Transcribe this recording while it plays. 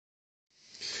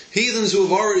Heathens who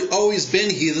have always been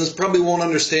heathens probably won't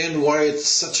understand why it's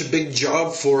such a big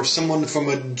job for someone from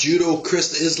a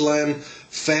Judo-Christ-Islam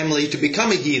family to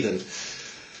become a heathen.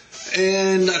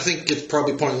 And I think it's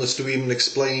probably pointless to even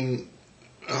explain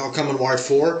how come and why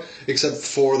for, except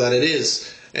for that it is.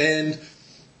 And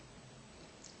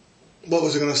what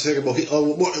was I going to say about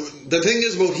the thing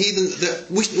is about heathens, that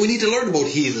we need to learn about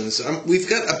heathens. We've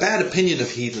got a bad opinion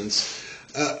of heathens.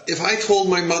 If I told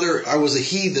my mother I was a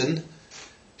heathen,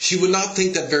 she would not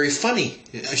think that very funny.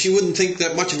 She wouldn't think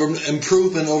that much of an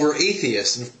improvement over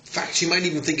atheists. In fact, she might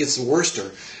even think it's the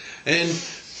worster. And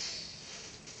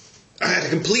I had a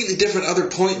completely different other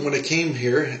point when I came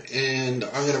here, and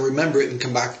I'm going to remember it and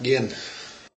come back again.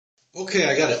 Okay,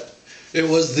 I got it. It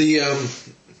was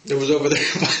it was over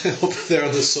there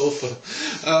on the sofa.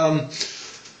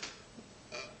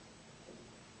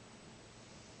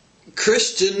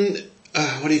 Christian.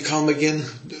 What do you call them again?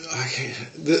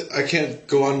 I can't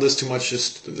go on this too much.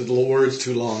 Just the word's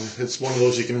too long. It's one of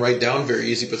those you can write down very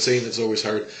easy, but saying it's always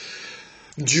hard.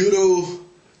 Judo,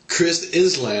 Christ,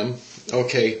 Islam.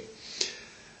 Okay.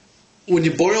 When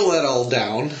you boil that all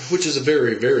down, which is a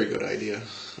very, very good idea,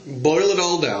 boil it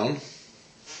all down,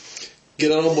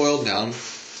 get it all boiled down.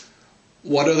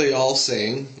 What are they all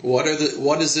saying? What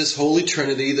is this Holy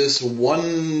Trinity, this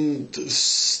one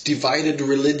divided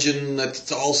religion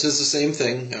that all says the same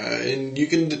thing? And you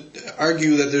can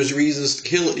argue that there's reasons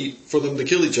for them to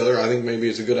kill each other. I think maybe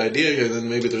it's a good idea, and then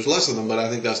maybe there's less of them, but I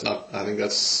think that's not. I think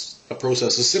that's a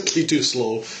process is simply too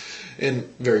slow and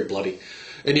very bloody.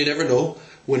 And you never know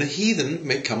when a heathen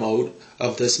may come out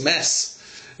of this mess.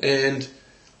 And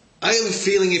I have a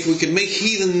feeling if we can make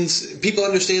people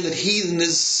understand that heathen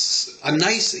is a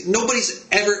nice, nobody's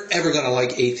ever going to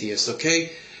like atheists,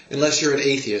 okay? Unless you're an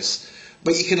atheist.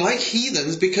 But you can like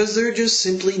heathens because they're just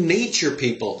simply nature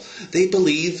people. They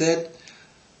believe that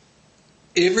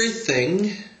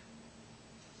everything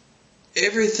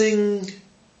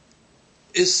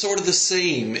is sort of the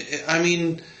same. I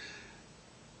mean,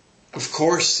 of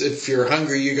course, if you're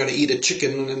hungry, you're going to eat a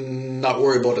chicken and not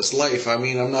worry about its life. I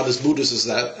mean, I'm not as Buddhist as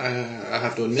that, I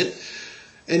have to admit.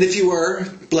 And if you are,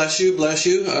 bless you, bless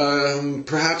you.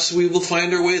 Perhaps we will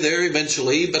find our way there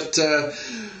eventually. But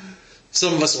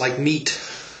some of us like meat,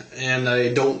 and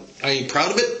I ain't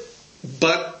proud of it.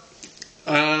 But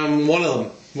I'm one of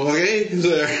them. Okay,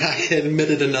 there, I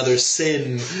admitted another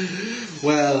sin.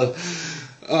 Well,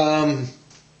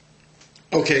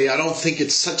 okay, I don't think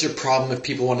it's such a problem if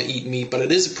people want to eat meat, but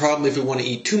it is a problem if we want to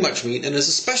eat too much meat, and it's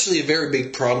especially a very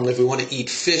big problem if we want to eat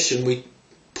fish and we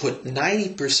put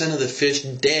 90% of the fish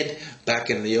dead back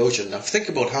into the ocean. Now think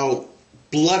about how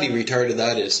bloody retarded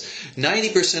that is.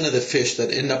 90% of the fish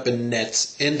that end up in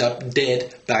nets end up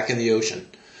dead back in the ocean.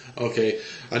 Okay,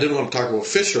 I didn't want to talk about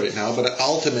fish right now, but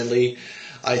ultimately,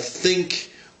 I think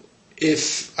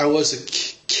if I was a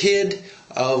kid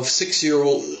of 6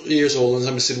 years old and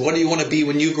somebody said, what do you want to be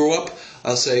when you grow up?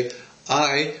 I'll say,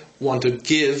 I want to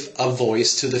give a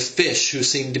voice to the fish who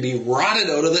seem to be rotted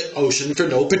out of the ocean for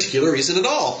no particular reason at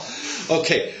all.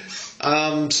 Okay,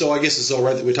 so I guess it's all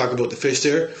right that we talk about the fish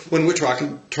there when we're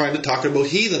trying to talk about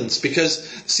heathens. Because,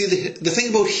 see, the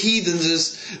thing about heathens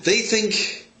is they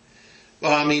think,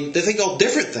 they think all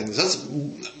different things. That's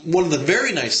one of the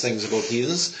very nice things about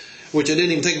heathens, which I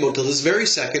didn't even think about till this very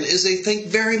second, is they think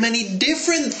very many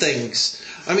different things.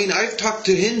 I mean, I've talked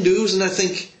to Hindus and I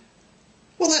think,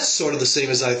 well, that's sort of the same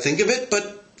as I think of it,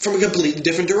 but from a completely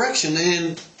different direction.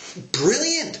 And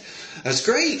brilliant. That's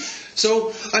great.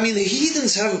 So, I mean, the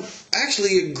heathens have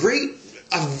actually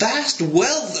a vast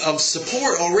wealth of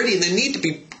support already, and they need to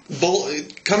be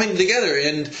coming together.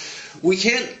 And we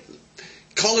can't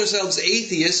call ourselves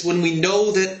atheists when we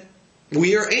know that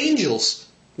we are angels.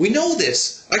 We know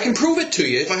this. I can prove it to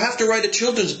you. If I have to write a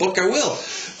children's book, I will.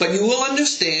 But you will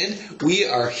understand we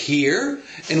are here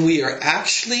and we are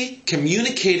actually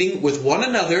communicating with one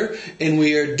another, and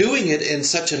we are doing it in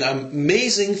such an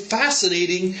amazing,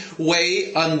 fascinating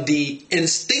way on the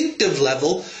instinctive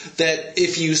level that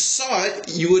if you saw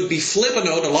it, you would be flipping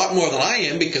out a lot more than I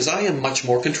am, because I am much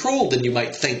more controlled than you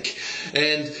might think.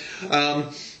 And,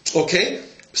 okay,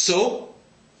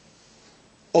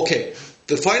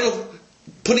 the final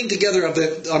putting together of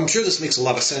it, I'm sure this makes a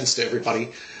lot of sense to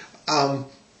everybody.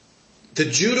 The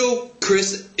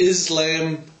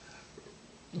Judo-Christ-Islam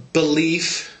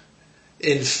belief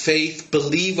in faith,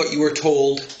 believe what you were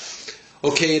told,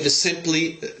 okay, it is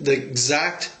simply the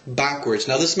exact backwards.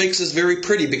 Now this makes this very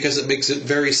pretty because it makes it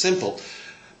very simple,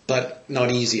 but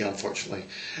not easy, unfortunately.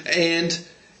 And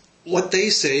what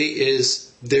they say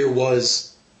is there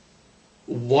was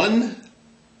one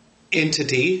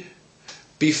entity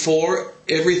before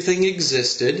everything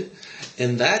existed,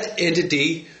 and that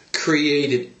entity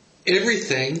created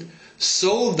everything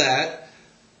so that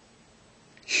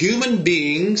human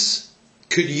beings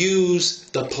could use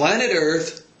the planet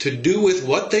Earth to do with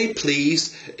what they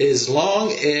pleased as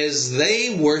long as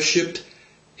they worshipped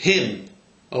Him.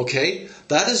 Okay?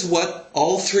 That is what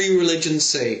all three religions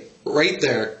say. Right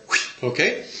there.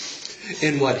 Okay?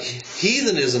 And what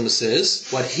heathenism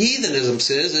says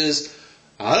is,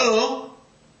 I don't know,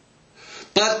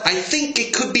 but I think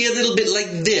it could be a little bit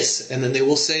like this. And then they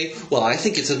will say, well, I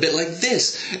think it's a bit like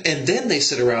this. And then they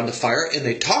sit around the fire and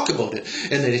they talk about it.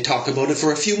 And they talk about it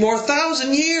for a few more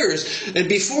thousand years. And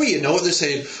before you know it, they're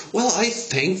saying, well, I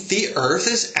think the earth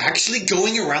is actually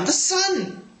going around the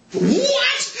sun.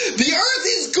 What? The earth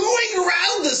is going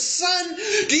around the sun?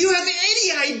 Do you have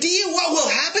any idea what will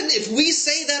happen if we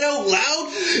say that out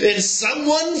loud and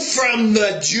someone from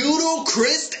the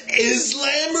Judo-Christ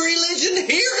Islam religion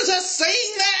hears us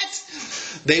saying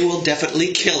that? They will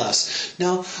definitely kill us.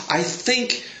 Now, I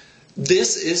think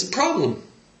this is a problem.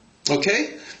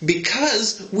 Okay?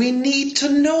 Because we need to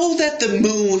know that the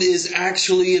moon is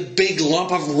actually a big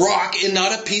lump of rock and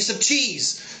not a piece of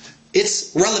cheese.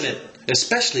 It's relevant.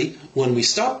 Especially when we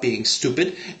stop being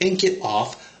stupid and get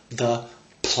off the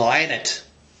planet.